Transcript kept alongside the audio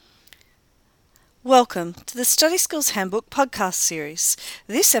Welcome to the Study Skills Handbook podcast series.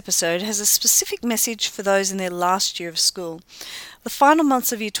 This episode has a specific message for those in their last year of school. The final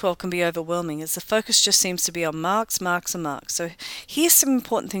months of Year 12 can be overwhelming as the focus just seems to be on marks, marks and marks. So here's some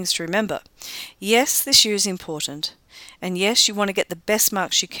important things to remember. Yes, this year is important. And yes, you want to get the best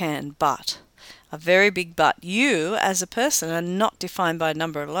marks you can, but a very big but. You, as a person, are not defined by a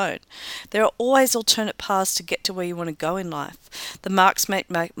number alone. There are always alternate paths to get to where you want to go in life. The marks might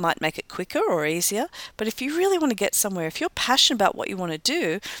make it quicker or easier, but if you really want to get somewhere, if you're passionate about what you want to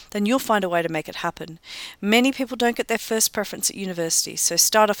do, then you'll find a way to make it happen. Many people don't get their first preference at university, so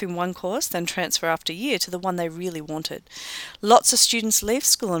start off in one course, then transfer after a year to the one they really wanted. Lots of students leave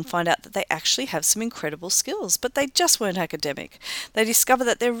school and find out that they actually have some incredible skills, but they just weren't academic. They discover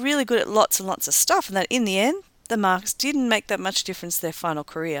that they're really good at lots and lots of stuff, and that in the end, the marks didn't make that much difference to their final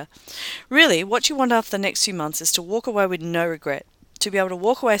career. Really, what you want after the next few months is to walk away with no regret, to be able to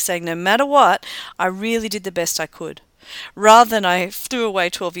walk away saying, no matter what, I really did the best I could, rather than I threw away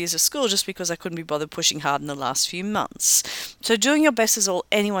 12 years of school just because I couldn't be bothered pushing hard in the last few months. So doing your best is all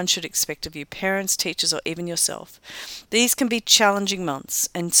anyone should expect of you, parents, teachers, or even yourself. These can be challenging months,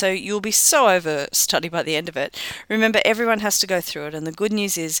 and so you'll be so overstudied by the end of it. Remember, everyone has to go through it, and the good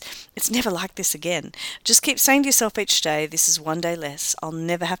news is it's never like this again. Just keep saying to yourself each day, this is one day less. I'll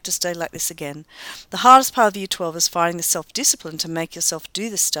never have to study like this again. The hardest part of Year 12 is finding the self-discipline to make yourself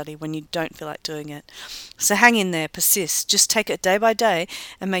do the study when you don't feel like doing it. So hang in there, persist, just take it day by day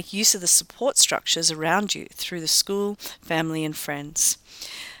and make use of the support structures around you through the school, family and friends.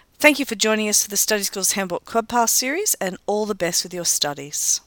 Thank you for joining us for the Study Skills Handbook podcast series, and all the best with your studies.